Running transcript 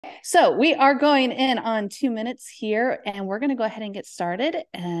So we are going in on 2 minutes here, and we're going to go ahead and get started.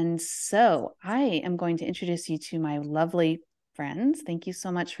 And so I am going to introduce you to my lovely friends. Thank you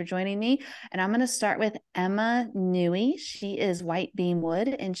so much for joining me. And I'm going to start with Emma Newey. She is Whitebeam Wood,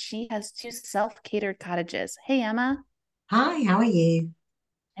 and she has two self-catered cottages. Hey, Emma. Hi, how are you?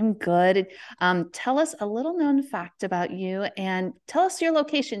 I'm good. Tell us a little known fact about you, and tell us your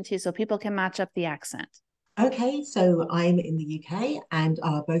location too, so people can match up the accent. Okay, so I'm in the UK and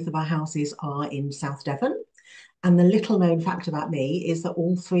both of our houses are in South Devon. And the little known fact about me is that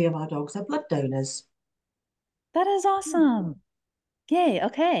all three of our dogs are blood donors. That is awesome. Yay.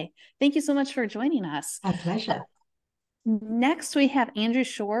 Okay. Thank you so much for joining us. A pleasure. Next, we have Andrew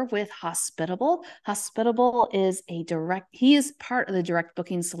Schorr with Hospitable. Hospitable is he is part of the direct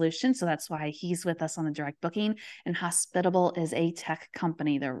booking solution. So that's why he's with us on the direct booking. And Hospitable is a tech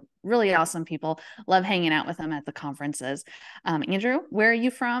company. They're really awesome people. Love hanging out with them at the conferences. Andrew, where are you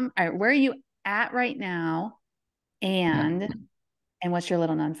from? Where are you at right now? Yeah. And what's your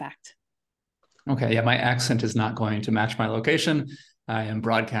little known fact? Okay. Yeah. My accent is not going to match my location. I am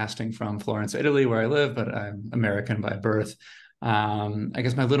broadcasting from Florence, Italy, where I live, but I'm American by birth. I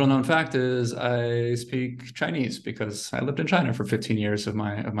guess my little known fact is I speak Chinese because I lived in China for 15 years of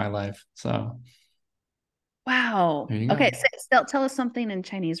my life. So Wow. there you Okay. go. So, tell us something in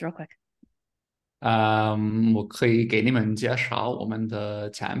Chinese real quick. 我可以给你们介绍我们的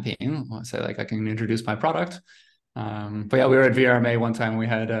产品. I'll say like I can introduce my product. But yeah, we were at VRMA one time. We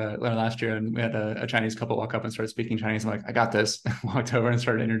had last year, and we had a Chinese couple walk up and start speaking Chinese. I'm like, I got this. Walked over and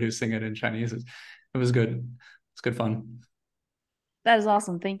started introducing it in Chinese. It was good. It's good fun. That is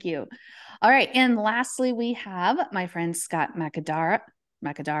awesome. Thank you. All right. And lastly, we have my friend Scott McAdara,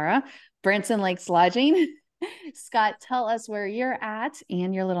 Branson Lakes Lodging. Scott, tell us where you're at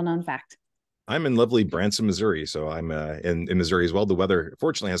and your little known fact. I'm in lovely Branson, Missouri. So I'm in Missouri as well. The weather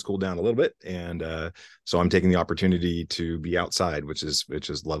fortunately has cooled down a little bit, and so I'm taking the opportunity to be outside, which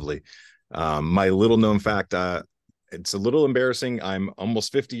is lovely. My little known fact, it's a little embarrassing. I'm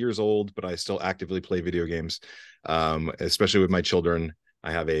almost 50 years old, but I still actively play video games, especially with my children.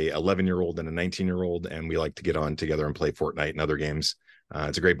 I have a 11-year-old and a 19-year-old, and we like to get on together and play Fortnite and other games.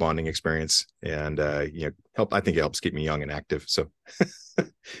 It's a great bonding experience, and I think it helps keep me young and active. So, at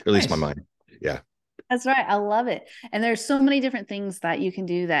least my Nice. mind. Yeah. That's right. I love it. And there's so many different things that you can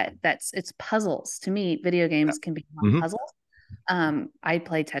do it's puzzles. To me, video games can be Mm-hmm. puzzles. I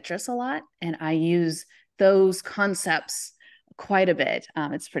play Tetris a lot and I use those concepts quite a bit.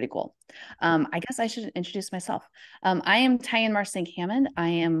 It's pretty cool. I guess I should introduce myself. I am Tyann Marcink Hammond. I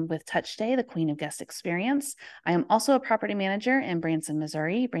am with Touch Day, the Queen of Guest Experience. I am also a property manager in Branson,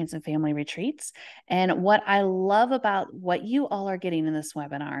 Missouri, Branson Family Retreats. And what I love about what you all are getting in this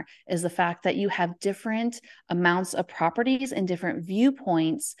webinar is the fact that you have different amounts of properties and different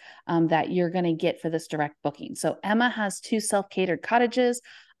viewpoints that you're going to get for this direct booking. So Emma has two self-catered cottages.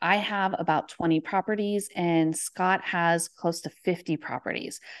 I have about 20 properties and Scott has close to 50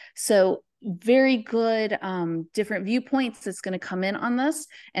 properties. So very good different viewpoints that's going to come in on this.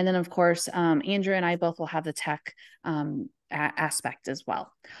 And then of course, Andrew and I both will have the tech aspect as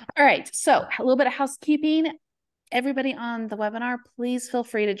well. All right, so a little bit of housekeeping. Everybody on the webinar, please feel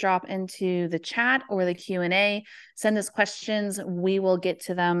free to drop into the chat or the Q&A. Send us questions. We will get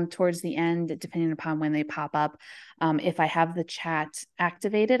to them towards the end, depending upon when they pop up. If I have the chat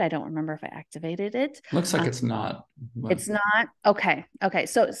activated, I don't remember if I activated it. Looks like it's not. But It's not? Okay. Okay.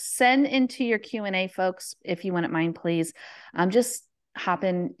 So send into your Q&A, folks, if you wouldn't mind, please. Just hop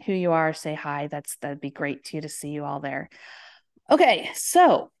in who you are, say hi. That'd be great too to see you all there. Okay.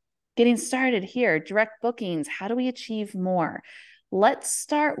 So getting started here, direct bookings. How do we achieve more? Let's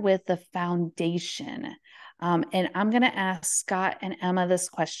start with the foundation. And I'm going to ask Scott and Emma this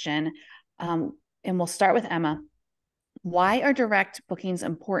question. And we'll start with Emma. Why are direct bookings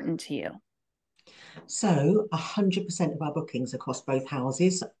important to you? So 100% of our bookings across both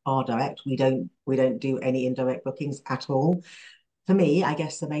houses are direct. We don't do any indirect bookings at all. For me, I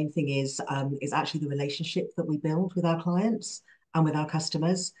guess the main thing is actually the relationship that we build with our clients and with our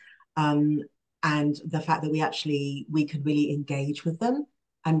customers. And the fact that we can really engage with them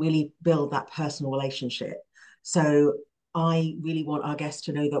and really build that personal relationship. So I really want our guests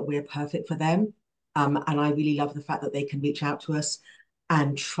to know that we're perfect for them. And I really love the fact that they can reach out to us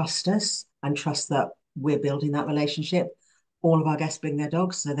and trust that we're building that relationship. All of our guests bring their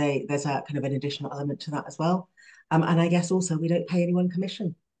dogs, so there's a kind of an additional element to that as well. And I guess also we don't pay anyone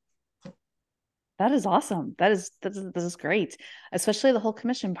commission. That is awesome. That is great, especially the whole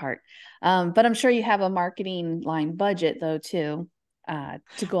commission part. But I'm sure you have a marketing line budget though too,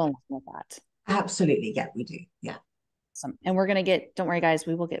 to go along with that. Absolutely, yeah, we do. Yeah. And we're going to don't worry, guys,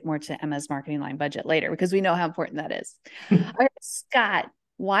 we will get more to Emma's marketing line budget later because we know how important that is. All right, Scott,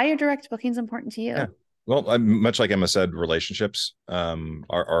 why are direct bookings important to you? Yeah. Well, much like Emma said, relationships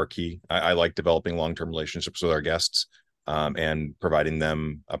are key. I like developing long-term relationships with our guests and providing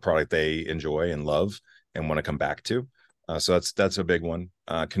them a product they enjoy and love and want to come back to. So that's a big one.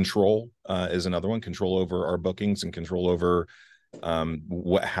 Control is another one. Control over our bookings and control over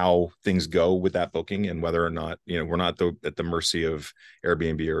how things go with that booking, and whether or not, we're not at the mercy of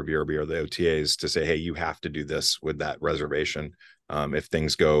Airbnb or VRB or the OTAs to say, hey, you have to do this with that reservation. If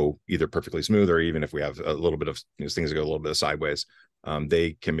things go either perfectly smooth, or even if we have a little bit of things that go a little bit sideways,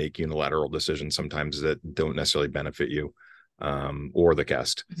 they can make unilateral decisions sometimes that don't necessarily benefit you or the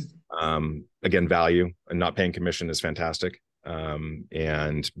guest. Again, value and not paying commission is fantastic.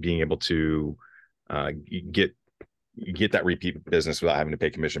 And being able to get that repeat business without having to pay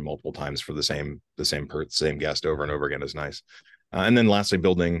commission multiple times for the same guest over and over again is nice. And then lastly,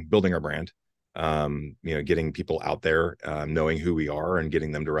 building our brand. Getting people out there, knowing who we are and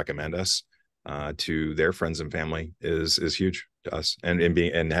getting them to recommend us to their friends and family is huge to us.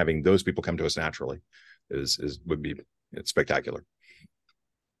 And having those people come to us naturally would be spectacular.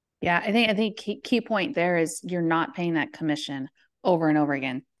 Yeah, I think key point there is you're not paying that commission over and over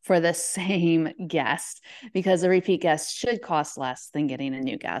again for the same guest, because a repeat guest should cost less than getting a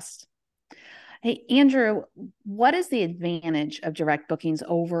new guest. Hey, Andrew, what is the advantage of direct bookings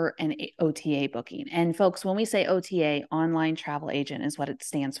over an OTA booking? And folks, when we say OTA, online travel agent is what it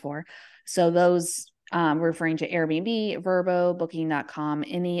stands for. So those referring to Airbnb, Vrbo, Booking.com,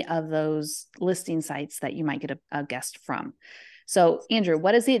 any of those listing sites that you might get a guest from. So Andrew,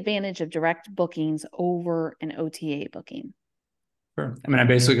 what is the advantage of direct bookings over an OTA booking? Sure. I mean, I'm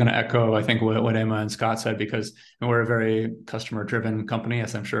basically going to echo, I think, what Emma and Scott said, because we're a very customer-driven company,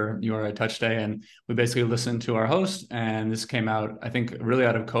 as I'm sure you are at TouchStay, and we basically listened to our host. And this came out, I think, really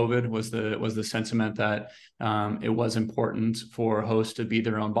out of COVID was the sentiment that it was important for hosts to be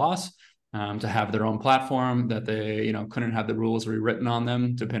their own boss, to have their own platform, that they couldn't have the rules rewritten on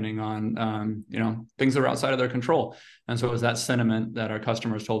them depending on things that were outside of their control. And so it was that sentiment that our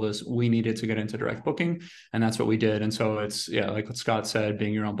customers told us we needed to get into direct booking, and that's what we did. And so it's like what Scott said,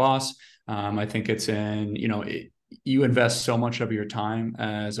 being your own boss. I think it's in you invest so much of your time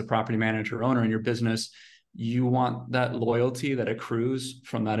as a property manager or owner in your business. You want that loyalty that accrues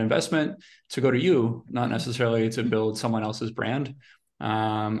from that investment to go to you, not necessarily to build someone else's brand.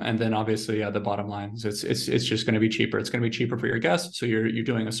 And then obviously, the bottom line is it's just going to be cheaper. It's going to be cheaper for your guests. So you're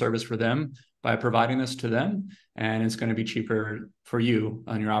doing a service for them by providing this to them, and it's going to be cheaper for you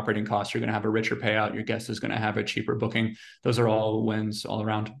on your operating costs. You're going to have a richer payout. Your guest is going to have a cheaper booking. Those are all wins all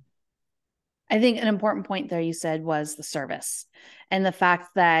around. I think an important point there you said was the service, and the fact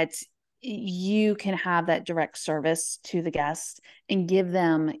that you can have that direct service to the guest and give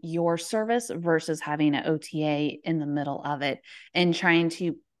them your service versus having an OTA in the middle of it and trying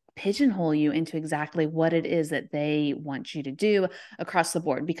to pigeonhole you into exactly what it is that they want you to do across the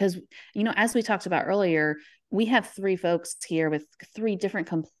board. Because, as we talked about earlier, we have three folks here with three different,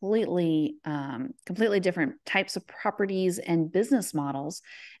 completely different types of properties and business models.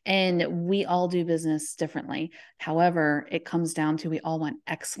 And we all do business differently. However, it comes down to, we all want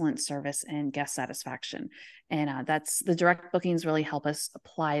excellent service and guest satisfaction. And that's the direct bookings really help us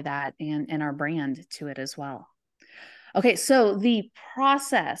apply that and our brand to it as well. Okay, so the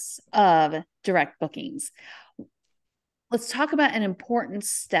process of direct bookings. Let's talk about an important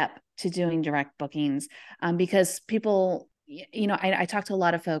step to doing direct bookings, because people, I talk to a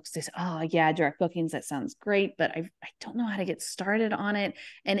lot of folks. They say, oh yeah, direct bookings, that sounds great, but I don't know how to get started on it.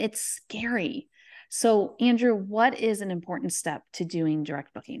 And it's scary. So Andrew, what is an important step to doing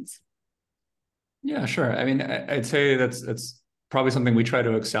direct bookings? Yeah, sure. I mean, I'd say that's probably something we try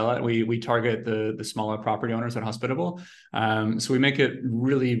to excel at. We target the smaller property owners at Hospitable. So we make it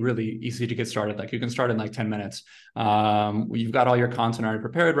really, really easy to get started. Like, you can start in like 10 minutes. You've got all your content already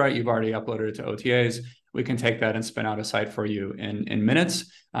prepared, right? You've already uploaded it to OTAs. We can take that and spin out a site for you in minutes.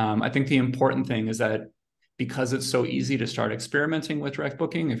 I think the important thing is that because it's so easy to start experimenting with direct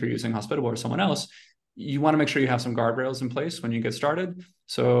booking, if you're using Hospitable or someone else, you want to make sure you have some guardrails in place when you get started.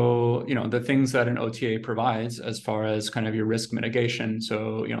 So, the things that an OTA provides as far as kind of your risk mitigation.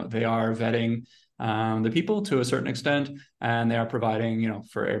 So, they are vetting the people to a certain extent, and they are providing,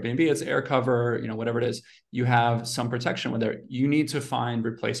 for Airbnb, it's air cover, whatever it is, you have some protection with it. You need to find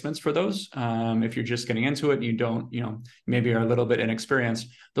replacements for those. If you're just getting into it and you don't, maybe are a little bit inexperienced,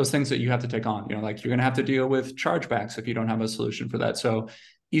 those things that you have to take on, like you're going to have to deal with chargebacks if you don't have a solution for that. So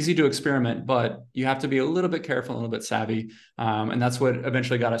easy to experiment, but you have to be a little bit careful, a little bit savvy. And that's what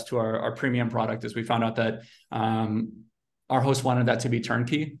eventually got us to our premium product, is we found out that our host wanted that to be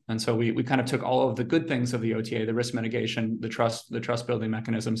turnkey. And so we kind of took all of the good things of the OTA, the risk mitigation, the trust building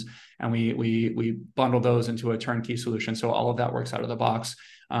mechanisms, and we bundled those into a turnkey solution. So all of that works out of the box.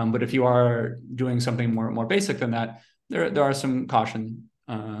 But if you are doing something more basic than that, there are some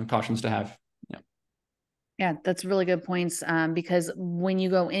cautions to have. Yeah, that's really good points, because when you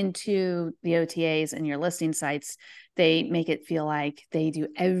go into the OTAs and your listing sites, they make it feel like they do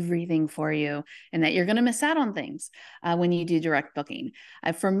everything for you and that you're going to miss out on things when you do direct booking.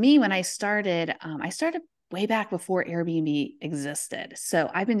 For me, when I started way back before Airbnb existed.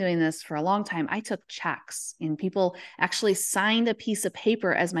 So I've been doing this for a long time. I took checks and people actually signed a piece of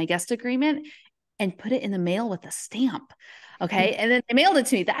paper as my guest agreement and put it in the mail with a stamp. Okay. And then they mailed it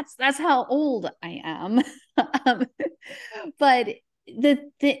to me. That's how old I am. But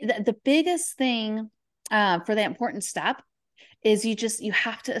the biggest thing for the important step is you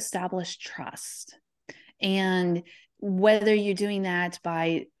have to establish trust. And whether you're doing that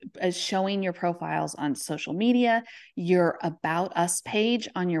by showing your profiles on social media, your About Us page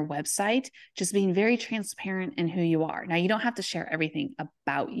on your website, just being very transparent in who you are. Now, you don't have to share everything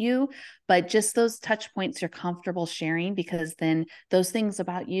about you, but just those touch points you're comfortable sharing, because then those things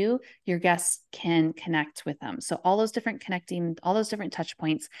about you, your guests can connect with them. So all those different touch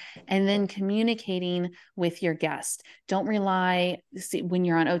points, and then communicating with your guest. Don't when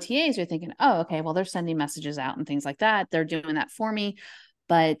you're on OTAs, you're thinking, oh, okay, well, they're sending messages out and things like that. They're doing that for me.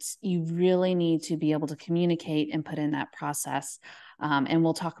 But you really need to be able to communicate and put in that process. And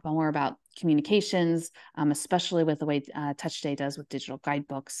we'll talk more about communications, especially with the way TouchStay does with digital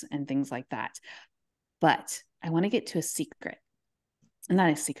guidebooks and things like that. But I want to get to a secret.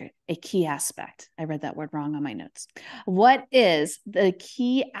 Not a secret, a key aspect. I read that word wrong on my notes. What is the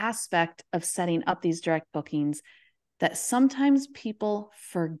key aspect of setting up these direct bookings that sometimes people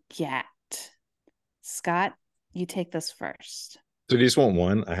forget? Scott, you take this first. So do you just want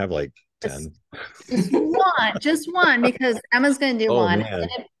one? I have like 10. Just one, because Emma's going to do one. Man.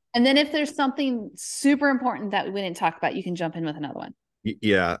 And then if there's something super important that we didn't talk about, you can jump in with another one.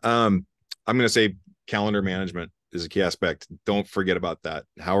 Yeah. I'm going to say calendar management is a key aspect. Don't forget about that.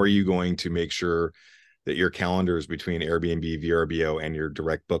 How are you going to make sure that your calendars between Airbnb, VRBO, and your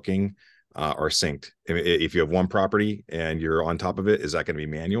direct booking are synced? If you have one property and you're on top of it, is that going to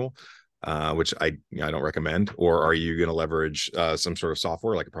be manual? Which I don't recommend. Or are you going to leverage some sort of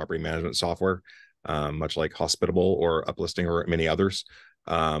software, like a property management software, much like Hospitable or Uplisting or many others,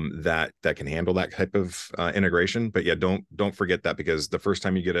 that can handle that type of integration? But yeah, don't forget that, because the first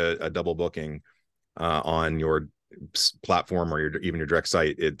time you get a double booking on your platform or even your direct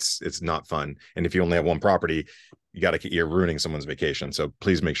site, it's not fun. And if you only have one property, you're ruining someone's vacation. So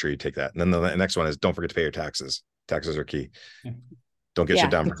please make sure you take that. And then the next one is, don't forget to pay your taxes. Taxes are key. Yeah. Don't get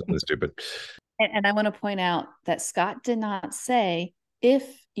shut down for something stupid. And I want to point out that Scott did not say if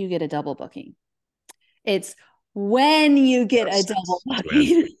you get a double booking. It's when you get a double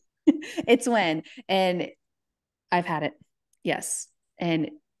booking. It's when. And I've had it. Yes. And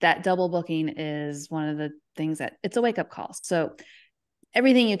that double booking is one of the things that it's a wake-up call. So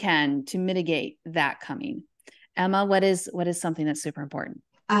everything you can to mitigate that coming. Emma, what is something that's super important?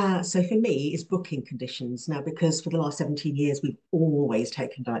 So for me, it's booking conditions. Now, because for the last 17 years, we've always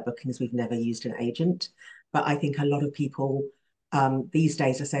taken direct bookings. We've never used an agent. But I think a lot of people these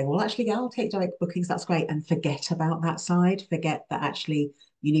days are saying, well, actually, yeah, I'll take direct bookings. That's great. And forget about that side. Forget that actually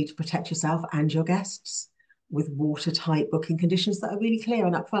you need to protect yourself and your guests with watertight booking conditions that are really clear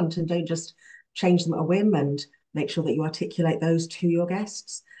and upfront, and don't just change them at a whim, and make sure that you articulate those to your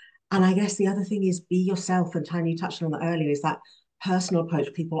guests. And I guess the other thing is be yourself. And Tyann, you touched on that earlier, is that personal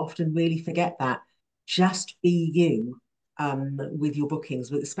approach. People often really forget that. Just be you with your bookings,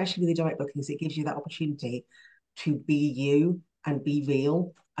 especially with the direct bookings. It gives you that opportunity to be you and be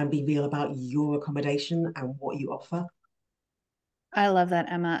real about your accommodation and what you offer. I love that,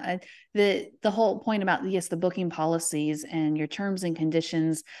 Emma. The whole point about, yes, the booking policies and your terms and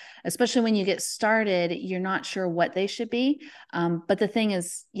conditions, especially when you get started, you're not sure what they should be. But the thing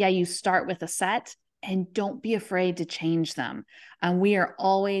is, yeah, you start with a set, and don't be afraid to change them. We are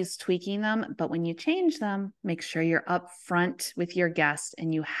always tweaking them, but when you change them, make sure you're upfront with your guest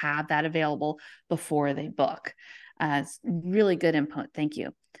and you have that available before they book. It's really good input. Thank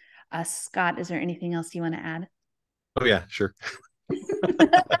you. Scott, is there anything else you want to add? Oh yeah, sure.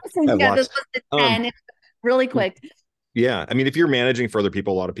 Since you got this listed 10, really quick. Yeah. I mean, if you're managing for other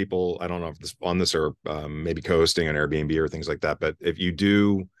people, a lot of people, I don't know if this on this or maybe co-hosting on Airbnb or things like that, but if you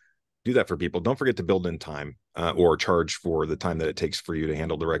do that for people, don't forget to build in time. or charge for the time that it takes for you to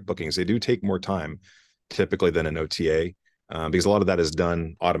handle direct bookings. They do take more time typically than an OTA, because a lot of that is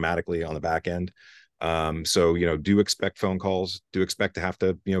done automatically on the back end. So, do expect phone calls, do expect to have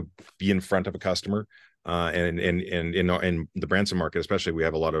to, be in front of a customer. And in the Branson market, especially, we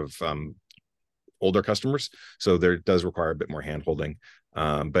have a lot of older customers, so there does require a bit more hand holding.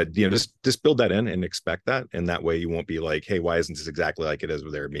 But just build that in and expect that, and that way you won't be like, hey, why isn't this exactly like it is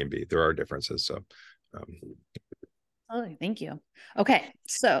with Airbnb? There are differences. So oh, thank you. Okay,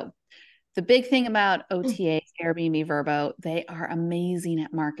 so the big thing about OTAs, Airbnb, Vrbo, they are amazing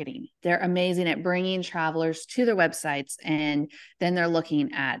at marketing. They're amazing at bringing travelers to their websites, and then they're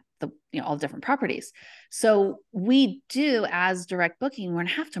looking at all the different properties. So we do, as direct booking, we're going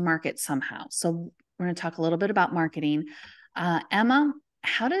to have to market somehow. So we're going to talk a little bit about marketing. Emma,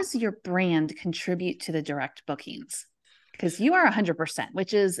 how does your brand contribute to the direct bookings? Because you are 100%,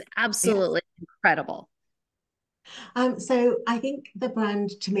 which is absolutely incredible. So I think the brand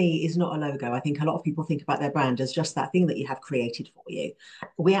to me is not a logo. I think a lot of people think about their brand as just that thing that you have created for you.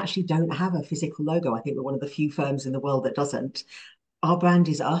 We actually don't have a physical logo. I think we're one of the few firms in the world that doesn't. Our brand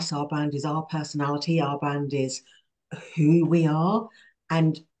is us. Our brand is our personality. Our brand is who we are,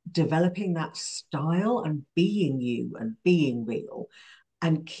 and developing that style and being you and being real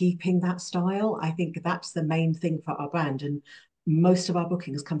and keeping that style. I think that's the main thing for our brand. And most of our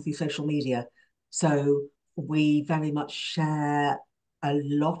bookings come through social media. So we very much share a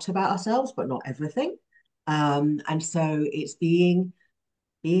lot about ourselves, but not everything. And so it's being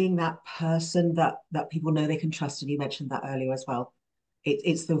that person that people know they can trust. And you mentioned that earlier as well.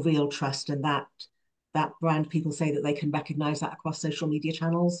 It's the real trust, and that brand, people say that they can recognize that across social media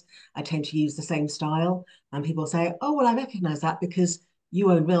channels. I tend to use the same style, and people say, oh, well, I recognize that because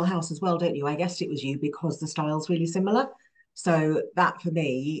you own Real House as well, don't you? I guessed it was you because the style's really similar. So that for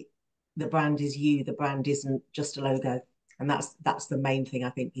me, the brand is you. The brand isn't just a logo. And that's the main thing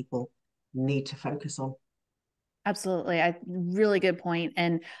I think people need to focus on. Absolutely. Really good point.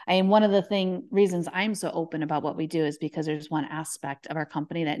 And one of the reasons I'm so open about what we do is because there's one aspect of our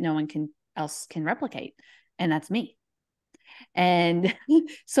company that no one else can replicate, and that's me. And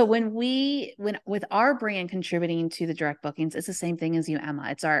so when with our brand contributing to the direct bookings, it's the same thing as you,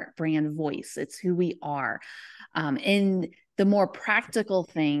 Emma. It's our brand voice. It's who we are. And the more practical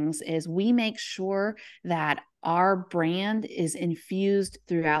things is we make sure that our brand is infused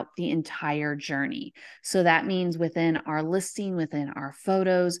throughout the entire journey. So that means within our listing, within our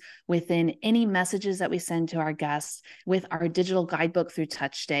photos, within any messages that we send to our guests, with our digital guidebook through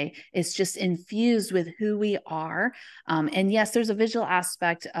Touch Day, it's just infused with who we are. And yes, there's a visual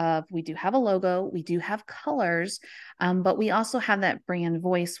aspect of, we do have a logo, we do have colors, but we also have that brand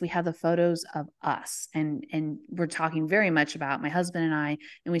voice. We have the photos of us, and we're talking very much about my husband and I,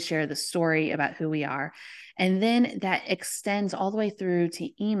 and we share the story about who we are. And then that extends all the way through to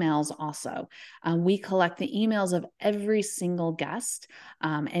emails also. We collect the emails of every single guest.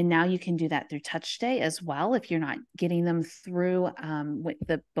 And now you can do that through Touch Day as well, if you're not getting them through with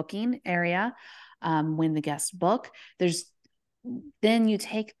the booking area when the guests book. Then you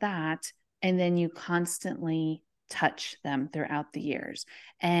take that and then you constantly touch them throughout the years.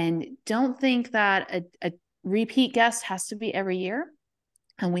 And don't think that a repeat guest has to be every year.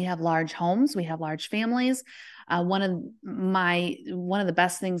 And we have large homes, we have large families. One of the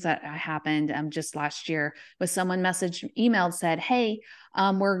best things that happened just last year was someone emailed, said, hey,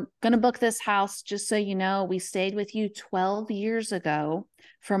 we're going to book this house. Just so you know, we stayed with you 12 years ago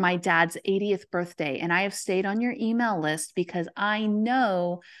for my dad's 80th birthday. And I have stayed on your email list because I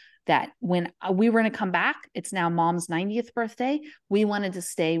know that when we were going to come back, it's now mom's 90th birthday. We wanted to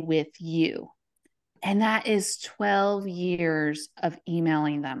stay with you. And that is 12 years of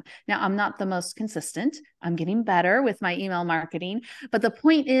emailing them. Now, I'm not the most consistent. I'm getting better with my email marketing. But the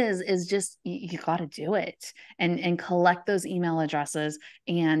point is just you got to do it and collect those email addresses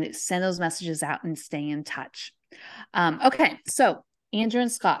and send those messages out and stay in touch. Okay, so Andrew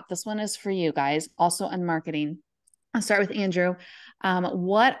and Scott, this one is for you guys, also on marketing. I'll start with Andrew.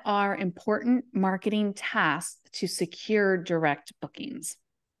 What are important marketing tasks to secure direct bookings?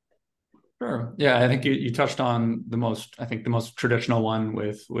 Sure. Yeah, I think you touched on the most traditional one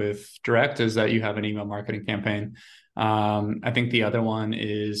with direct is that you have an email marketing campaign. I think the other one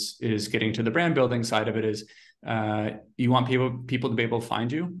is getting to the brand building side of it is you want people to be able to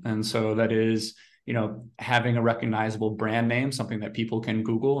find you. And so that is, having a recognizable brand name, something that people can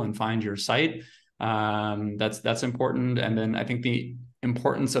Google and find your site. That's important. And then I think the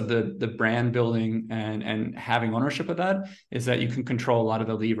importance of the brand building and having ownership of that is that you can control a lot of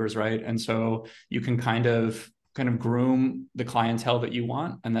the levers, right? And so you can kind of kind of groom the clientele that you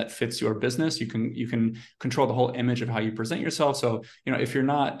want and that fits your business. You can control the whole image of how you present yourself. So, if you're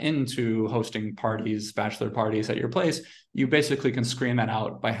not into hosting parties, bachelor parties at your place, you basically can screen that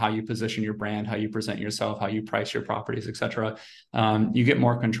out by how you position your brand, how you present yourself, how you price your properties, etc. You get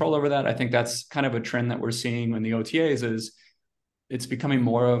more control over that. I think that's kind of a trend that we're seeing in the OTAs is it's becoming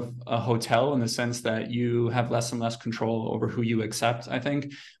more of a hotel in the sense that you have less and less control over who you accept. I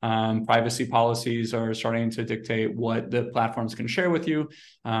think privacy policies are starting to dictate what the platforms can share with you.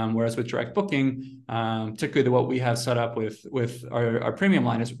 Whereas with direct booking, particularly what we have set up with our premium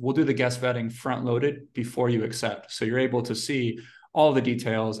line is we'll do the guest vetting front loaded before you accept. So you're able to see all the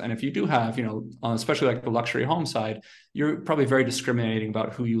details. And if you do have, especially like the luxury home side, you're probably very discriminating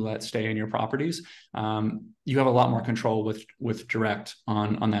about who you let stay in your properties. You have a lot more control with direct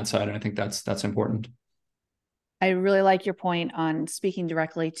on that side. And I think that's important. I really like your point on speaking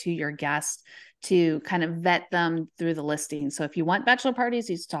directly to your guests to kind of vet them through the listing. So if you want bachelor parties,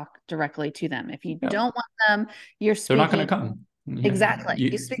 you talk directly to them. If you don't want them, you're speaking. They're not going to come. Exactly.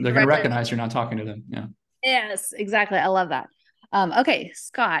 They're going to recognize you're not talking to them. Yeah. Yes, exactly. I love that. Okay,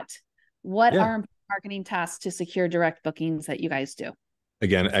 Scott, what are marketing tasks to secure direct bookings that you guys do?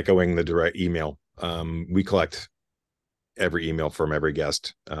 Again, echoing the direct email. We collect every email from every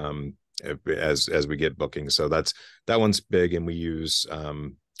guest as we get bookings. So that one's big, and we use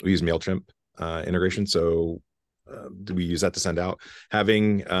MailChimp integration. So we use that to send out.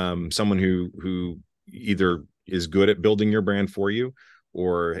 Having someone who either is good at building your brand for you,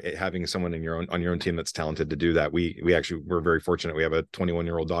 or having someone on your own team that's talented to do that. We're very fortunate. We have a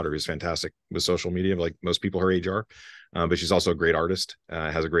 21-year-old daughter who's fantastic with social media, like most people her age are, but she's also a great artist,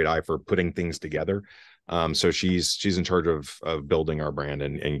 has a great eye for putting things together. So she's in charge of building our brand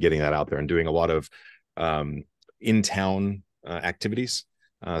and getting that out there and doing a lot of in-town activities.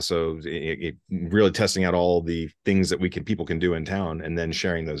 So really testing out all the things that people can do in town and then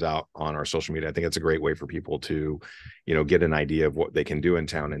sharing those out on our social media. I think that's a great way for people to, get an idea of what they can do in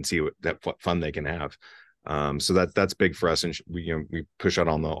town and see what fun they can have. So that's big for us. And we push out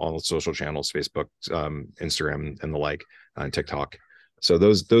on the social channels, Facebook, Instagram and the like, TikTok. So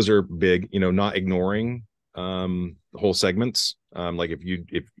those are big, not ignoring whole segments. Like if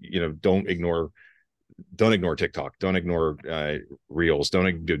don't ignore TikTok, don't ignore Reels,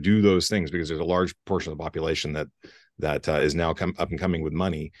 don't do those things, because there's a large portion of the population that is now up and coming with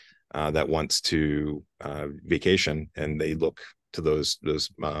money that wants to vacation, and they look to those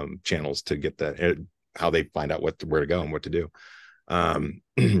channels to get that, how they find out where to go and what to do.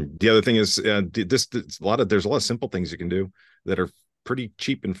 The other thing is there's a lot of simple things you can do that are pretty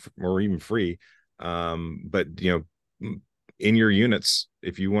cheap or even free. But in your units,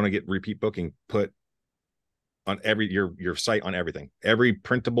 if you want to get repeat booking, put on your site on everything, every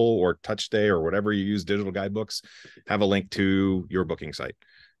printable or touch stay or whatever you use, digital guidebooks, have a link to your booking site.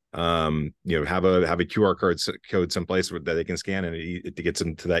 Have a QR code someplace that they can scan, and it gets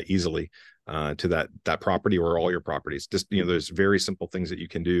them to that easily, to that property or all your properties. Just there's very simple things that you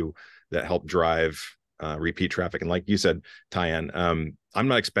can do that help drive repeat traffic. And like you said, Tyann, I'm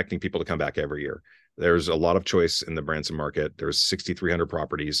not expecting people to come back every year. There's a lot of choice in the Branson market. There's 6,300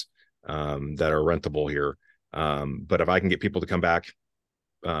 properties that are rentable here. But if I can get people to come back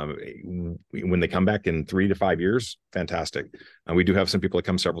when they come back in 3 to 5 years, fantastic. And we do have some people that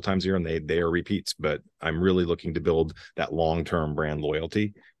come several times a year, and they are repeats, but I'm really looking to build that long-term brand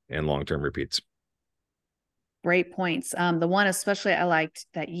loyalty and long-term repeats. Great points. The one especially I liked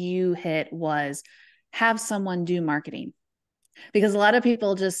that you hit was have someone do marketing, because a lot of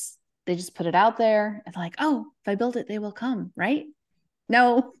people they just put it out there and like, oh, if I build it, they will come, right?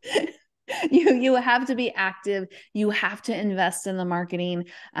 No. You have to be active. You have to invest in the marketing.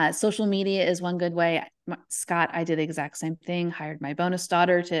 Social media is one good way. Scott, I did the exact same thing. Hired my bonus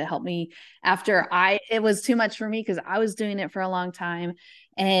daughter to help me after it was too much for me because I was doing it for a long time.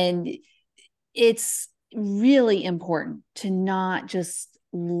 And it's really important to not just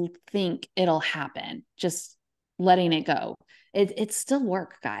think it'll happen, just letting it go. It's still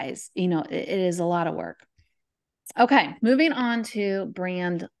work, guys. It is a lot of work. Okay, moving on to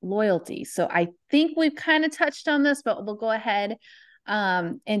brand loyalty. So I think we've kind of touched on this, but we'll go ahead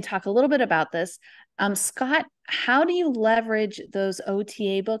and talk a little bit about this. Scott, how do you leverage those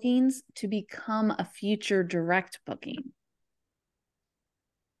OTA bookings to become a future direct booking?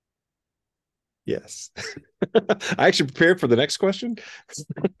 Yes. I actually prepared for the next question.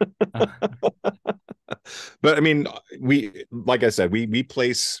 But I mean, like I said, we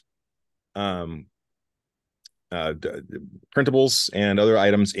place printables and other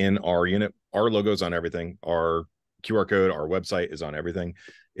items in our unit. Our logo's on everything. Our QR code, our website is on everything.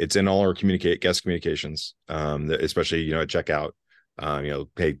 It's in all our guest communications, especially, you know, at checkout. You know,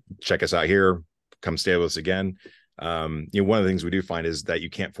 hey, check us out here, come stay with us again. You know, one of the things we do find is that you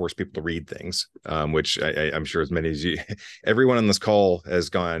can't force people to read things, which I'm sure as many as you, everyone on this call has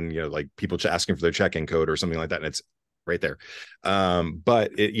gone, you know, like people asking for their check-in code or something like that, and it's right there.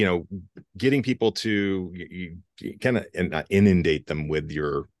 But it, you know, getting people to you kind of not inundate them with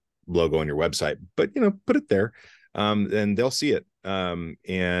your logo on your website, but, you know, put it there, and they'll see it,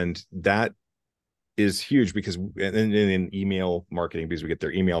 and that is huge, because in email marketing, because we get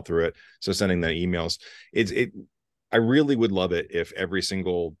their email through it, so sending them emails, I really would love it if every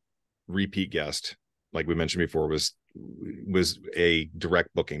single repeat guest, like we mentioned before, was a direct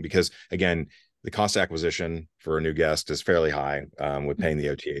booking, because again, the cost acquisition for a new guest is fairly high, with paying the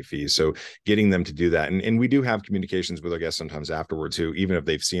OTA fees. So getting them to do that. And we do have communications with our guests sometimes afterwards, who, even if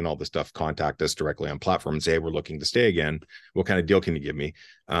they've seen all the stuff, contact us directly on platform and say, hey, we're looking to stay again. What kind of deal can you give me?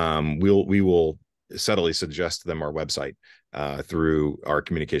 We will subtly suggest to them our website, through our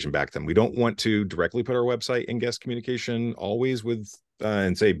communication back to them. We don't want to directly put our website in guest communication always with,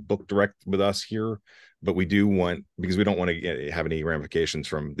 and say book direct with us here, but we do want, because we don't want to have any ramifications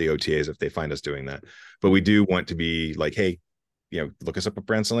from the OTAs if they find us doing that. But we do want to be like, hey, you know, look us up at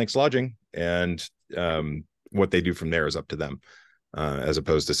Branson Lakes Lodging, and what they do from there is up to them, as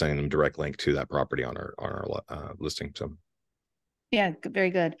opposed to sending them direct link to that property on our listing. So yeah,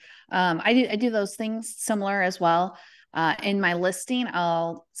 very good. I do those things similar as well. In my listing,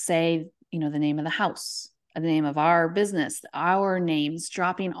 I'll say, you know, the name of the house, the name of our business, our names,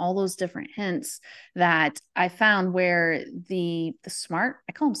 dropping all those different hints that I found where the smart,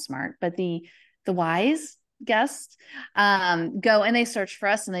 I call them smart, but the wise guests go and they search for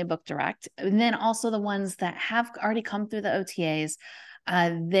us and they book direct. And then also the ones that have already come through the OTAs,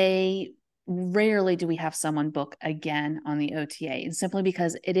 they rarely do we have someone book again on the OTA, and simply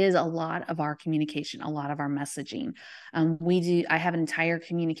because it is a lot of our communication, a lot of our messaging. I have an entire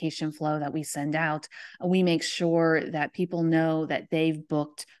communication flow that we send out. We make sure that people know that they've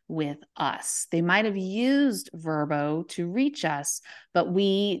booked with us. They might have used Vrbo to reach us, but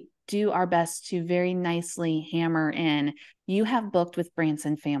we do our best to very nicely hammer in, you have booked with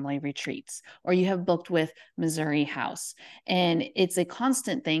Branson Family Retreats, or you have booked with Missouri House. And it's a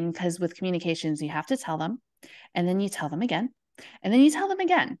constant thing, because with communications, you have to tell them, and then you tell them again, and then you tell them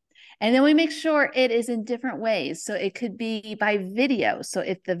again. And then we make sure it is in different ways. So it could be by video. So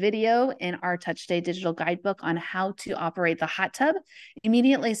if the video in our Touch Day digital guidebook on how to operate the hot tub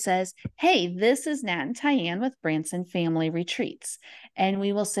immediately says, hey, this is Nat and Tyann with Branson Family Retreats. And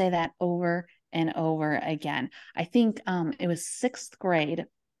we will say that over and over again. I think it was 6th grade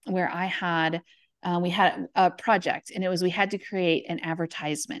where we had a project, and it was, we had to create an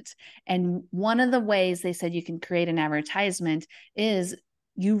advertisement. And one of the ways they said you can create an advertisement is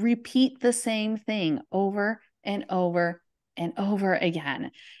you repeat the same thing over and over and over again.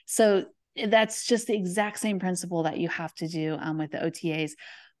 So that's just the exact same principle that you have to do with the OTAs.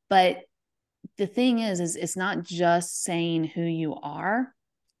 But the thing is it's not just saying who you are.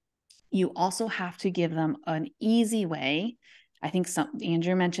 You also have to give them an easy way. I think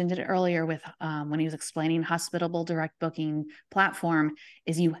Andrew mentioned it earlier with when he was explaining Hospitable direct booking platform,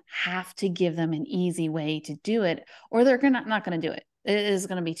 is you have to give them an easy way to do it, or they're not going to do it. It is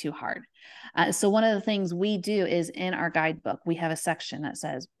going to be too hard. So one of the things we do is in our guidebook, we have a section that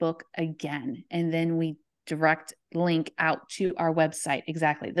says book again. And then we direct link out to our website.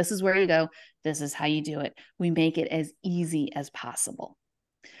 Exactly. This is where you go. This is how you do it. We make it as easy as possible.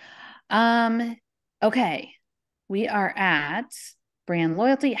 Okay. We are at brand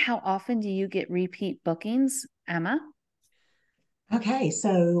loyalty. How often do you get repeat bookings, Emma? Okay,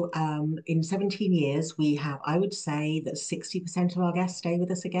 so in 17 years, we have, I would say that 60% of our guests stay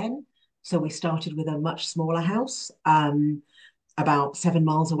with us again. So we started with a much smaller house, about 7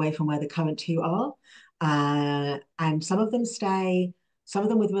 miles away from where the current 2 are. And some of them stay, some of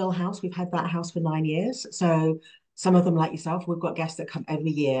them with Real House. We've had that house for 9 years. So some of them, like yourself, we've got guests that come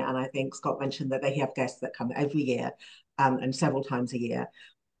every year. And I think Scott mentioned that they have guests that come every year, and several times a year.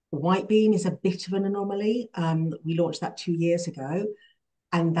 Whitebeam is a bit of an anomaly. We launched that 2 years ago,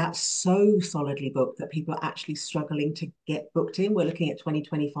 and that's so solidly booked that people are actually struggling to get booked in. We're looking at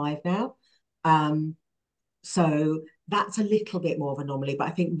 2025 now. So that's a little bit more of an anomaly, but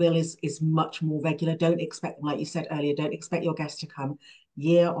I think Real is much more regular. Don't expect them, like you said earlier, don't expect your guests to come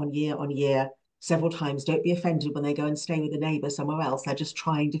year on year on year, several times. Don't be offended when they go and stay with a neighbor somewhere else. They're just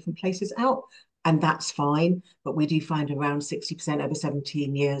trying different places out. And that's fine. But we do find around 60% over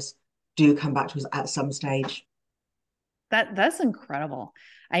 17 years do come back to us at some stage. That's incredible.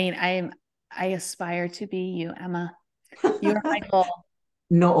 I mean, I aspire to be you, Emma. You're my goal.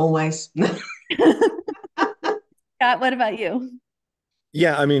 Not always. Scott, what about you?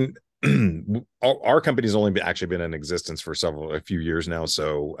 Yeah, I mean, our company's only actually been in existence for a few years now.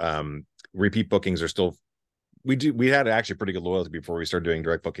 So repeat bookings are still, we had actually pretty good loyalty before we started doing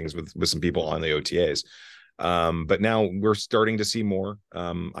direct bookings with some people on the OTAs. But now we're starting to see more.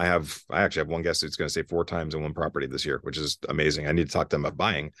 I actually have one guest who's going to stay 4 times in one property this year, which is amazing. I need to talk to them about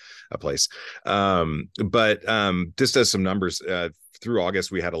buying a place. But just as some numbers, through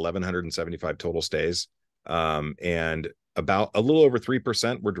August, we had 1,175 total stays. And about a little over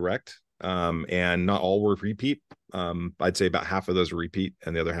 3% were direct. And not all were repeat. I'd say about half of those were repeat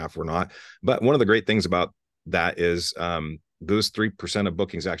and the other half were not. But one of the great things about that is those 3% of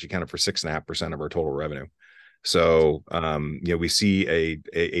bookings actually counted for 6.5% of our total revenue. So we see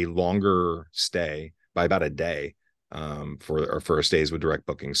a longer stay by about a day for our stays with direct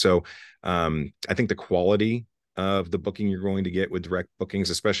bookings. So I think the quality of the booking you're going to get with direct bookings,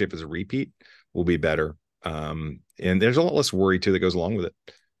 especially if it's a repeat, will be better. And there's a lot less worry too that goes along with it.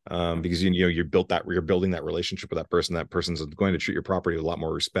 Because you're building that relationship with that person. That person's going to treat your property with a lot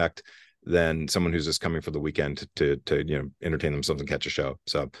more respect than someone who's just coming for the weekend to entertain themselves and catch a show.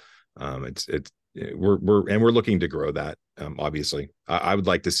 So we're looking to grow that. Obviously, I would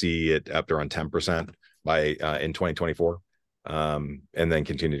like to see it up there on 10% by in 2024, and then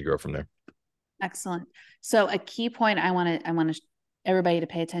continue to grow from there. Excellent. So a key point I want everybody to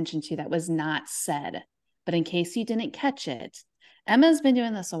pay attention to that was not said, but in case you didn't catch it, Emma's been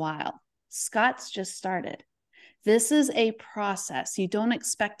doing this a while. Scott's just started. This is a process. You don't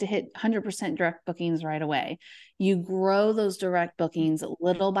expect to hit 100% direct bookings right away. You grow those direct bookings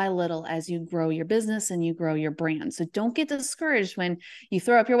little by little as you grow your business and you grow your brand. So don't get discouraged when you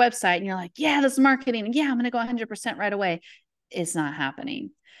throw up your website and you're like, yeah, this is marketing. Yeah, I'm going to go 100% right away. It's not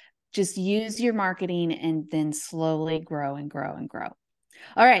happening. Just use your marketing and then slowly grow and grow and grow.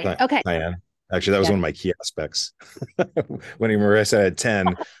 All right. Okay. Tyann. Actually, that was one of my key aspects. When I said at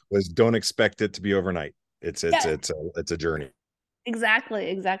 10 was don't expect it to be overnight. It's a journey.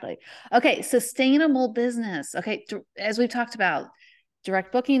 Exactly. Okay. Sustainable business. Okay. As we've talked about,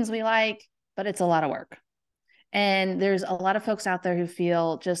 direct bookings we like, but it's a lot of work. And there's a lot of folks out there who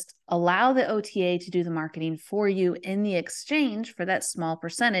feel just allow the OTA to do the marketing for you in the exchange for that small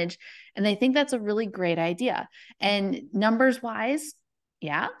percentage. And they think that's a really great idea. And numbers wise,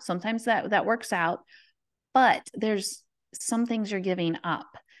 yeah, sometimes that works out, but there's some things you're giving up.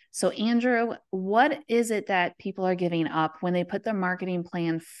 So Andrew, what is it that people are giving up when they put their marketing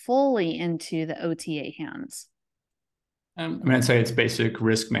plan fully into the OTA hands? I'd say it's basic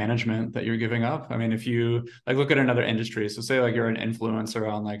risk management that you're giving up. I mean, if you look at another industry, so say you're an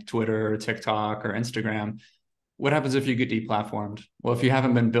influencer on Twitter or TikTok or Instagram, what happens if you get deplatformed? Well, if you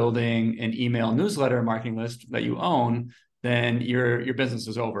haven't been building an email newsletter marketing list that you own, then your business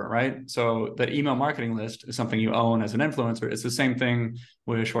is over, right? So that email marketing list is something you own as an influencer. It's the same thing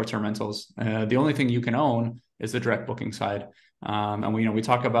with short-term rentals. The only thing you can own is the direct booking side. And we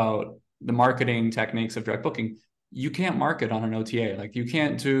talk about the marketing techniques of direct booking. You can't market on an OTA. You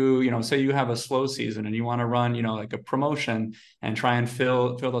can't do, say you have a slow season and you want to run, a promotion and try and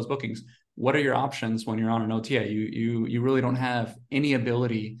fill those bookings. What are your options when you're on an OTA? You really don't have any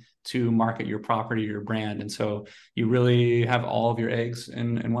ability to market your property, your brand. And so you really have all of your eggs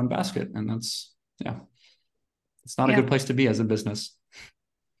in one basket. And it's not a good place to be as a business.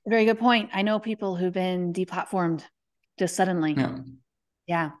 Very good point. I know people who've been deplatformed just suddenly.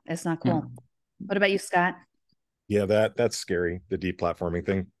 Yeah, it's not cool. Yeah. What about you, Scott? Yeah, that's scary, the deplatforming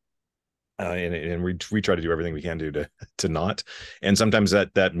thing. And we try to do everything we can do to not. And sometimes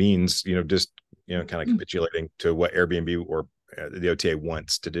that means, just, kind of capitulating to what Airbnb or the OTA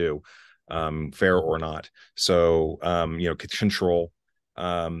wants to do, fair or not. So, control,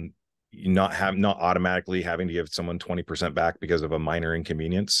 not automatically having to give someone 20% back because of a minor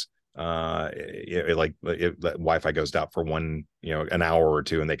inconvenience. Wi-Fi goes out for an hour or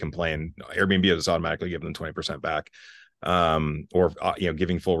two and they complain, Airbnb is automatically giving them 20% back. Or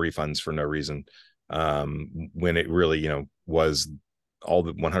giving full refunds for no reason, when it really was all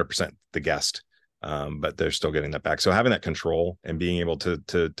the 100% the guest, but they're still getting that back. So having that control and being able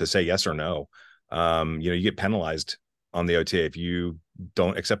to say yes or no, you get penalized on the OTA if you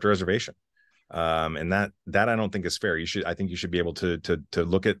don't accept a reservation, and that I don't think is fair. I think you should be able to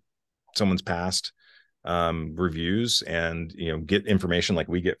look at someone's past reviews and get information like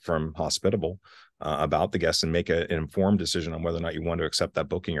we get from Hospitable about the guests and make an informed decision on whether or not you want to accept that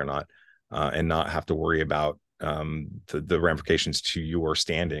booking or not, and not have to worry about the ramifications to your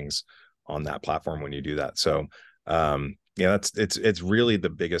standings on that platform when you do that. So it's really the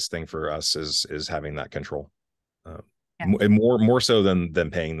biggest thing for us is having that control. and more so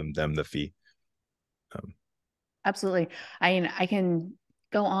than paying them the fee. Absolutely. I mean, I can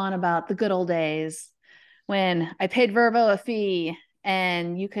go on about the good old days when I paid Verbo a fee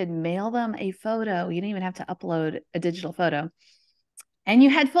and you could mail them a photo. You didn't even have to upload a digital photo. And you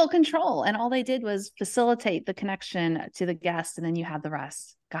had full control. And all they did was facilitate the connection to the guest. And then you had the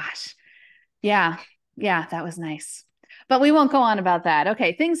rest. Gosh. Yeah. Yeah. That was nice. But we won't go on about that.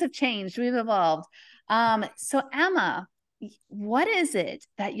 Okay. Things have changed. We've evolved. So Emma, what is it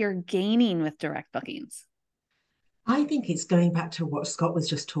that you're gaining with direct bookings? I think it's going back to what Scott was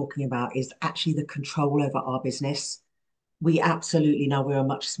just talking about, is actually the control over our business. We absolutely know we're a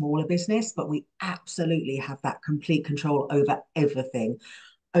much smaller business, but we absolutely have that complete control over everything.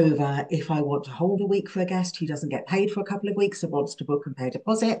 Over if I want to hold a week for a guest who doesn't get paid for a couple of weeks and wants to book and pay a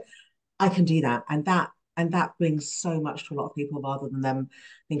deposit, I can do that. And that brings so much to a lot of people, rather than them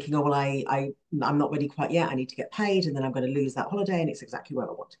thinking, oh well, I'm not ready quite yet, I need to get paid, and then I'm going to lose that holiday and it's exactly where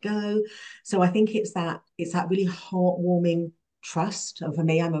I want to go. So I think it's that really heartwarming trust. And for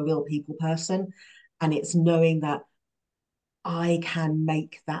me, I'm a real people person, and it's knowing that I can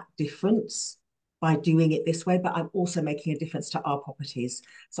make that difference by doing it this way, but I'm also making a difference to our properties.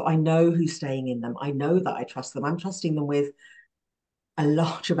 So I know who's staying in them. I know that I trust them. I'm trusting them with a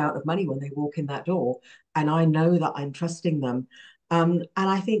large amount of money when they walk in that door, and I know that I'm trusting them. And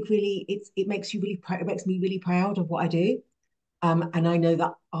I think really it makes me really proud of what I do. And I know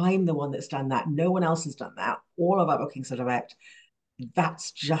that I'm the one that's done that. No one else has done that. All of our bookings are direct.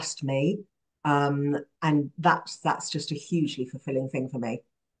 That's just me. And that's just a hugely fulfilling thing for me.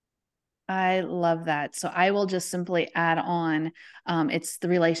 I love that. So I will just simply add on, it's the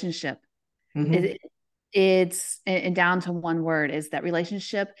relationship. Mm-hmm. It's and down to one word, is that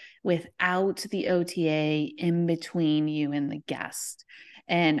relationship without the OTA in between you and the guest.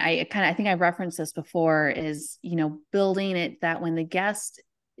 And I think I referenced this before, is, building it that when the guest,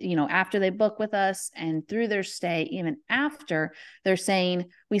 after they book with us and through their stay, even after, they're saying,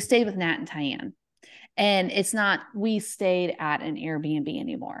 we stayed with Nat and Tyann. And it's not, we stayed at an Airbnb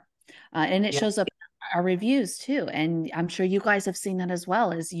anymore. And it shows up in our reviews too. And I'm sure you guys have seen that as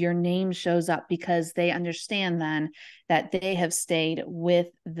well, as your name shows up because they understand then that they have stayed with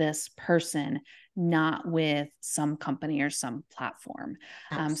this person, not with some company or some platform.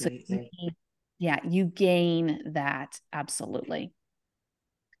 Absolutely. You gain that. Absolutely.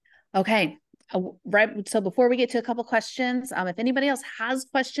 Okay. Right. So before we get to a couple questions, if anybody else has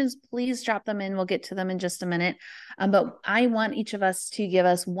questions, please drop them in. We'll get to them in just a minute. But I want each of us to give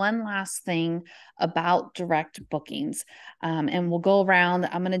us one last thing about direct bookings. And we'll go around.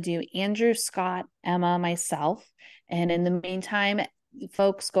 I'm going to do Andrew, Scott, Emma, myself. And in the meantime,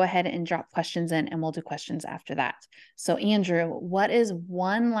 folks, go ahead and drop questions in, and we'll do questions after that. So Andrew, what is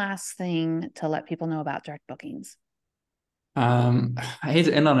one last thing to let people know about direct bookings? I hate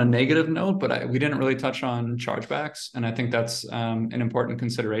to end on a negative note, but we didn't really touch on chargebacks, and I think that's an important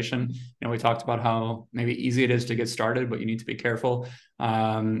consideration. We talked about how maybe easy it is to get started, but you need to be careful.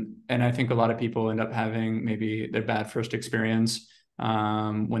 And I think a lot of people end up having maybe their bad first experience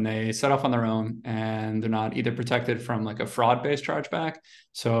when they set off on their own, and they're not either protected from like a fraud-based chargeback.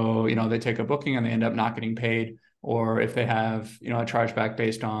 So, they take a booking and they end up not getting paid. Or if they have, a chargeback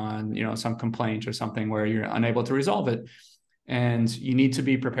based on, some complaint or something where you're unable to resolve it. And you need to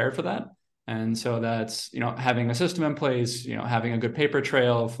be prepared for that. And so that's, having a system in place, having a good paper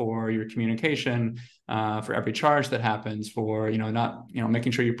trail for your communication, for every charge that happens, for, not,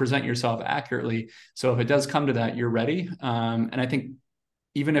 making sure you present yourself accurately. So if it does come to that, you're ready. And I think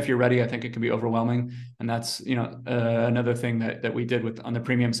even if you're ready, I think it can be overwhelming. And that's, another thing that we did on the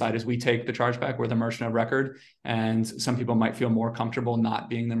premium side is we take the chargeback, we're the merchant of record. And some people might feel more comfortable not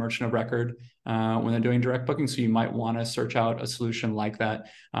being the merchant of record when they're doing direct booking. So you might want to search out a solution like that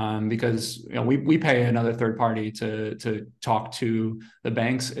because we pay another third party to talk to the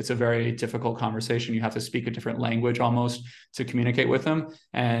banks. It's a very difficult conversation. You have to speak a different language almost to communicate with them.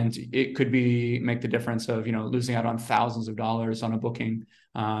 And it could make the difference of, losing out on thousands of dollars on a booking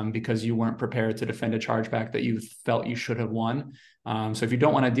because you weren't prepared to defend a chargeback that you felt you should have won. So if you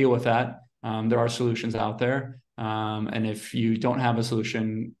don't want to deal with that, there are solutions out there. And if you don't have a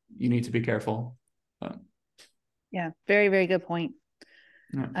solution, you need to be careful. Yeah, very, very good point.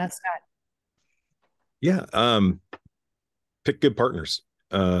 Scott. Yeah. Pick good partners.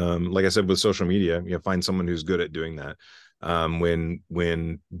 Like I said, with social media, find someone who's good at doing that.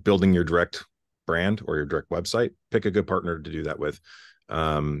 When building your direct brand or your direct website, pick a good partner to do that with.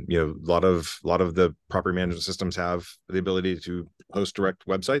 A lot of the property management systems have the ability to host direct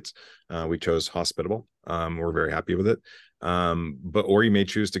websites. We chose Hospitable. We're very happy with it. Or you may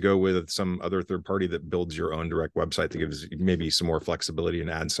choose to go with some other third party that builds your own direct website that gives maybe some more flexibility and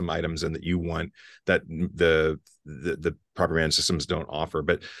adds some items in that you want that the property management systems don't offer.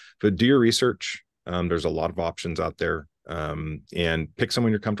 But do your research. There's a lot of options out there, and pick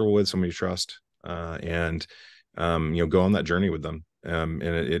someone you're comfortable with, someone you trust, and go on that journey with them, and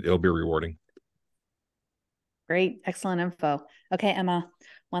it'll be rewarding. Great, excellent info. Okay, Emma,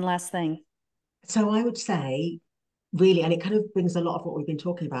 one last thing. So I would say, really, and it kind of brings a lot of what we've been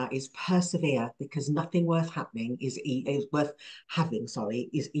talking about, is persevere, because nothing worth happening is worth having, sorry,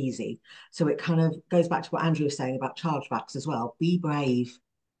 is easy. So it kind of goes back to what Andrew was saying about chargebacks as well. Be brave,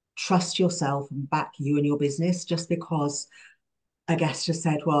 trust yourself, and back you and your business. Just because a guest just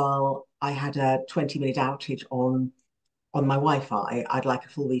said, well, I had a 20-minute outage on my Wi-Fi, I'd like a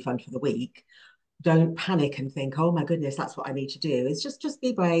full refund for the week. Don't panic and think, oh my goodness, that's what I need to do. It's just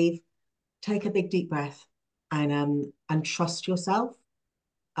be brave, take a big deep breath, and trust yourself.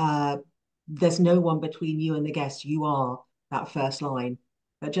 There's no one between you and the guest. You are that first line,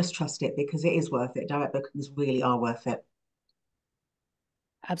 but just trust it, because it is worth it. Direct bookings really are worth it.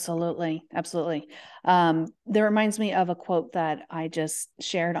 Absolutely. Absolutely. That reminds me of a quote that I just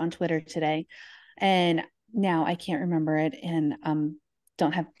shared on Twitter today, and now I can't remember it, and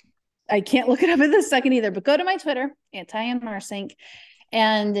I can't look it up in this second either, but go to my Twitter at Tyann Marcink,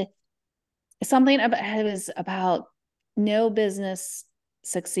 and something about no business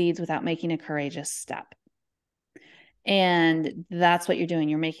succeeds without making a courageous step. And that's what you're doing.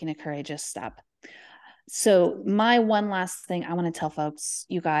 You're making a courageous step. So my one last thing I want to tell folks,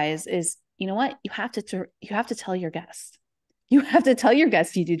 you guys, is, you know what? You have to tell your guests. You have to tell your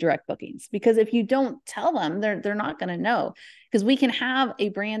guests you do direct bookings, because if you don't tell them, they're not going to know. Because we can have a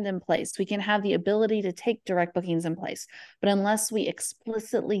brand in place, we can have the ability to take direct bookings in place, but unless we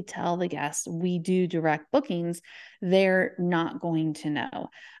explicitly tell the guests we do direct bookings, they're not going to know.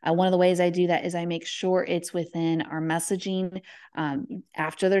 One of the ways I do that is I make sure it's within our messaging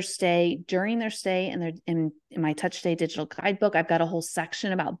after their stay, during their stay, and in my Touch Stay digital guidebook, I've got a whole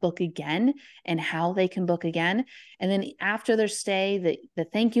section about book again and how they can book again. And then after their stay, the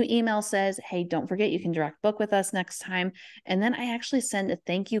thank you email says, hey, don't forget you can direct book with us next time. And then I actually send a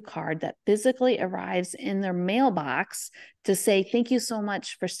thank you card that physically arrives in their mailbox to say, thank you so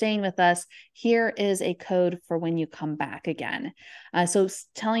much for staying with us. Here is a code for when you come back again. So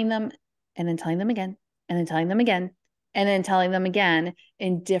telling them, and then telling them again, and then telling them again, and then telling them again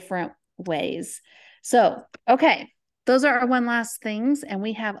in different ways. So, okay, those are our one last things. And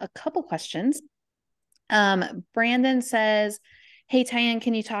we have a couple questions. Brandon says, hey, Tyann,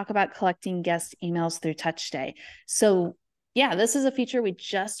 can you talk about collecting guest emails through Touch Stay? So yeah, this is a feature we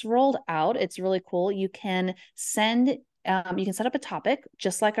just rolled out. It's really cool. You can set up a topic,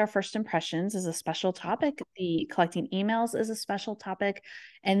 just like our first impressions is a special topic. The collecting emails is a special topic,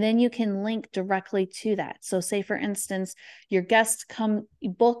 and then you can link directly to that. So say, for instance, your guest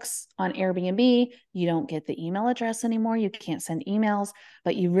books on Airbnb, you don't get the email address anymore. You can't send emails,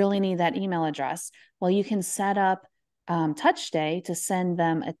 but you really need that email address. Well, you can set up Touch Stay to send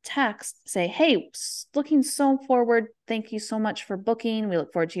them a text, say, hey, looking so forward. Thank you so much for booking. We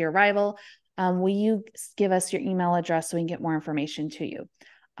look forward to your arrival. Will you give us your email address so we can get more information to you?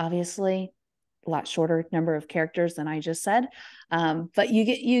 Obviously, a lot shorter number of characters than I just said, but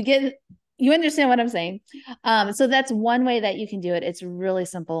you understand what I'm saying. So that's one way that you can do it. It's really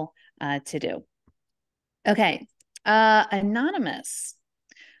simple to do. Okay, Anonymous.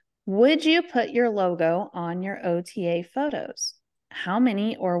 Would you put your logo on your OTA photos? How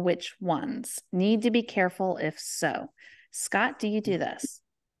many or which ones? Need to be careful if so. Scott, do you do this?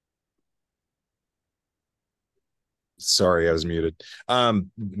 Sorry, I was muted.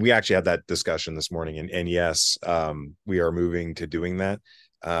 We actually had that discussion this morning, and yes, we are moving to doing that,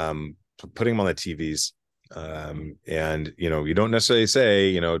 putting them on the TVs. And you don't necessarily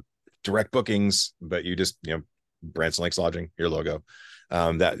say direct bookings, but you just Branson Lakes Lodging, your logo.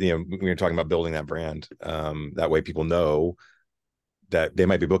 That when you're talking about building that brand, that way people know that they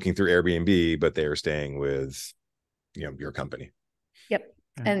might be booking through Airbnb, but they are staying with your company. Yep.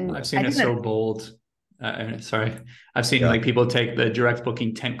 And I've seen it so bold. Sorry, I've seen like people take the direct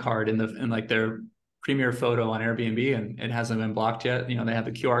booking tent card in like their premier photo on Airbnb, and it hasn't been blocked yet. They have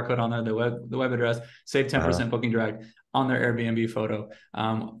the QR code on there, the web address, save 10% booking direct on their Airbnb photo.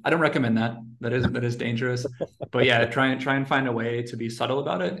 I don't recommend that. That is dangerous. But yeah, try and find a way to be subtle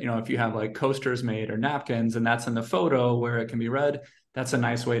about it. If you have like coasters made or napkins and that's in the photo where it can be read, that's a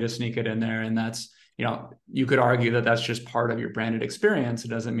nice way to sneak it in there. And that's, you could argue that that's just part of your branded experience. It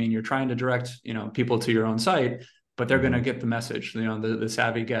doesn't mean you're trying to direct, people to your own site, but they're going to get the message. You know, the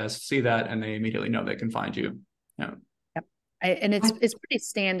savvy guests see that and they immediately know they can find you. Yeah. Yep. And it's pretty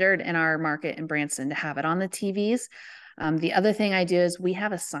standard in our market in Branson to have it on the TVs. The other thing I do is we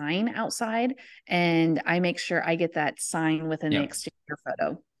have a sign outside, and I make sure I get that sign within the exterior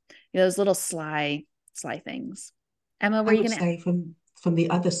photo. You know, those little sly things. Emma, were you going to say from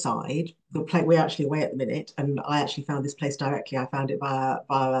the other side, the place we're actually away at the minute, and I actually found this place directly. I found it via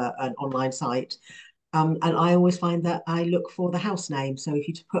an online site. And I always find that I look for the house name. So if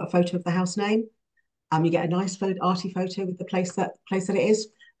you put a photo of the house name, you get a nice arty photo with the place that it is.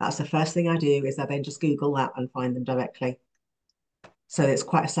 That's the first thing I do, is I then just Google that and find them directly. So it's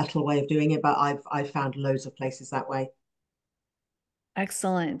quite a subtle way of doing it, but I've found loads of places that way.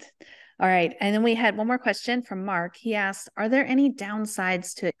 Excellent. All right. And then we had one more question from Mark. He asked, are there any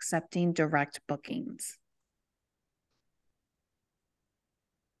downsides to accepting direct bookings?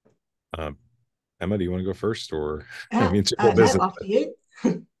 Emma, do you want to go first, or I mean, no, after you.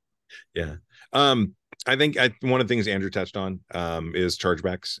 Yeah. I think one of the things Andrew touched on is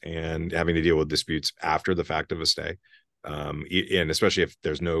chargebacks and having to deal with disputes after the fact of a stay. And especially if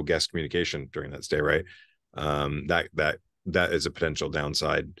there's no guest communication during that stay, right? That is a potential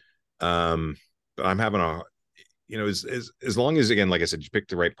downside. But I'm having as long as, again, like I said, you pick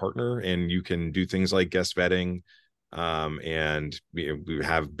the right partner and you can do things like guest vetting, and we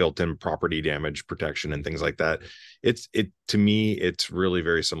have built-in property damage protection and things like that. To me, it's really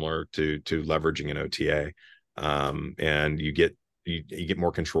very similar to leveraging an OTA, and you get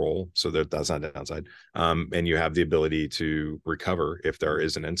more control, so that's not a downside, and you have the ability to recover if there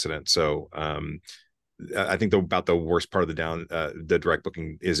is an incident. So I think about the worst part of the direct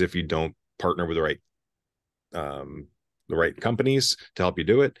booking is if you don't partner with the right companies to help you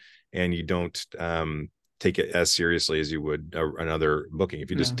do it, and you don't take it as seriously as you would another booking.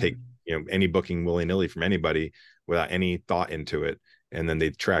 If you just take any booking willy-nilly from anybody without any thought into it, and then they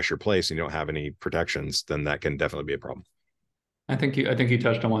trash your place and you don't have any protections, then that can definitely be a problem. I think you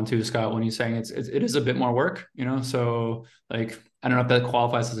touched on one too, Scott, when you're saying it is a bit more work, so like, I don't know if that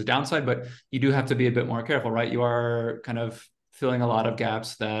qualifies as a downside, but you do have to be a bit more careful, right? You are kind of filling a lot of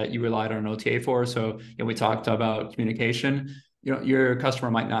gaps that you relied on an OTA for. So we talked about communication. Your customer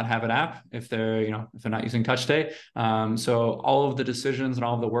might not have an app if they're not using TouchStay. So all of the decisions and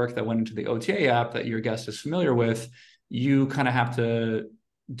all of the work that went into the OTA app that your guest is familiar with, you kind of have to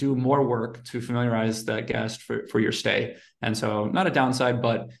do more work to familiarize that guest for your stay. And so not a downside,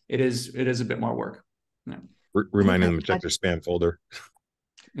 but it is a bit more work. Yeah. Reminding them to check their spam folder.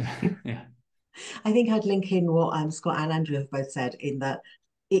 Yeah. I think I'd link in what Scott and Andrew have both said, in that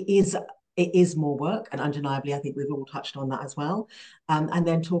it is more work, and undeniably, I think we've all touched on that as well. And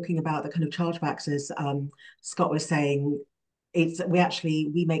then talking about the kind of chargebacks, as Scott was saying,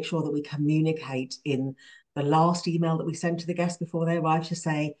 we make sure that we communicate in the last email that we send to the guests before they arrive to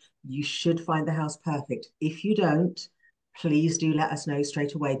say, you should find the house perfect. If you don't, please do let us know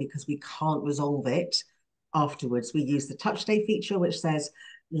straight away, because we can't resolve it afterwards. We use the TouchStay feature, which says,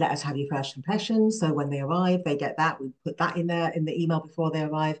 let us have your first impressions. So when they arrive, they get that. We put that in there in the email before they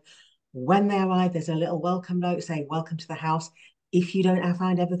arrive. When they arrive, there's a little welcome note saying, welcome to the house. If you don't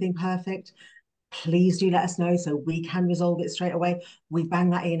find everything perfect, please do let us know so we can resolve it straight away. We bang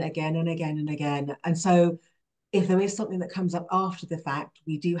that in again and again and again. And so if there is something that comes up after the fact,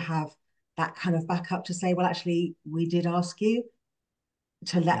 we do have that kind of backup to say, well, actually, we did ask you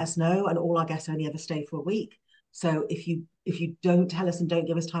to let us know, and all our guests only ever stay for a week. So if you don't tell us and don't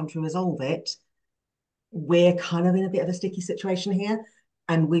give us time to resolve it, we're kind of in a bit of a sticky situation here.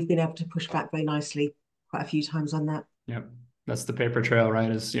 And we've been able to push back very nicely quite a few times on that. Yep. That's the paper trail, right?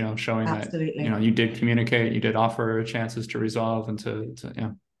 Is, showing Absolutely. that, you did communicate, you did offer chances to resolve and yeah.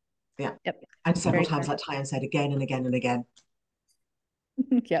 Yeah. Yep. And several times, like Tyann said, again and again and again.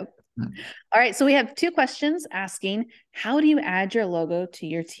 Yep. All right. So we have two questions asking, how do you add your logo to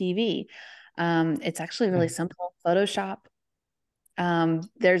your TV? It's actually really simple. Photoshop.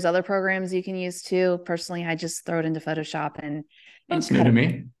 There's other programs you can use too. Personally, I just throw it into Photoshop and that's new to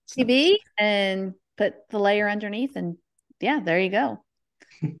me. TV and put the layer underneath, and yeah, there you go.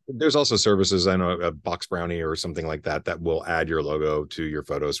 There's also services, I know, a Box Brownie or something like that, that will add your logo to your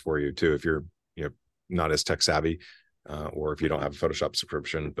photos for you too, if you're not as tech savvy, or if you don't have a Photoshop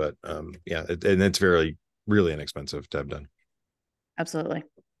subscription. But yeah, and it's really inexpensive to have done. Absolutely.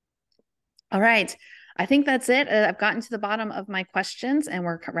 All right. I think that's it. I've gotten to the bottom of my questions and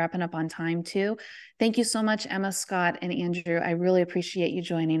we're wrapping up on time too. Thank you so much, Emma, Scott, and Andrew. I really appreciate you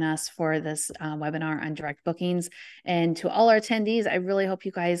joining us for this webinar on direct bookings. And to all our attendees, I really hope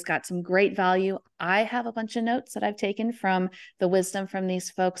you guys got some great value. I have a bunch of notes that I've taken from the wisdom from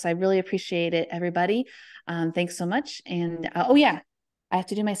these folks. I really appreciate it, everybody. Thanks so much. And oh yeah, I have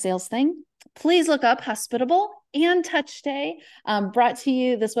to do my sales thing. Please look up Hospitable and Touch Day.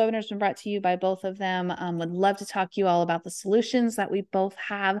 This webinar has been brought to you by both of them. Would love to talk to you all about the solutions that we both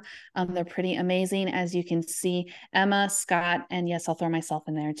have. They're pretty amazing. As you can see, Emma, Scott, and yes, I'll throw myself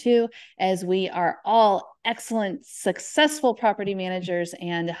in there too, as we are all excellent, successful property managers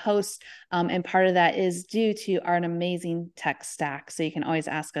and hosts. And part of that is due to our amazing tech stack. So you can always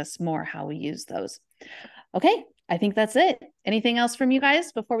ask us more how we use those. Okay, I think that's it. Anything else from you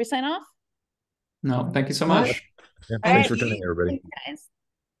guys before we sign off? No, thank you so much. Yeah, thanks for tuning in, everybody. Thanks,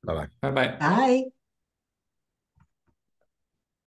 guys. Bye-bye. Bye-bye. Bye.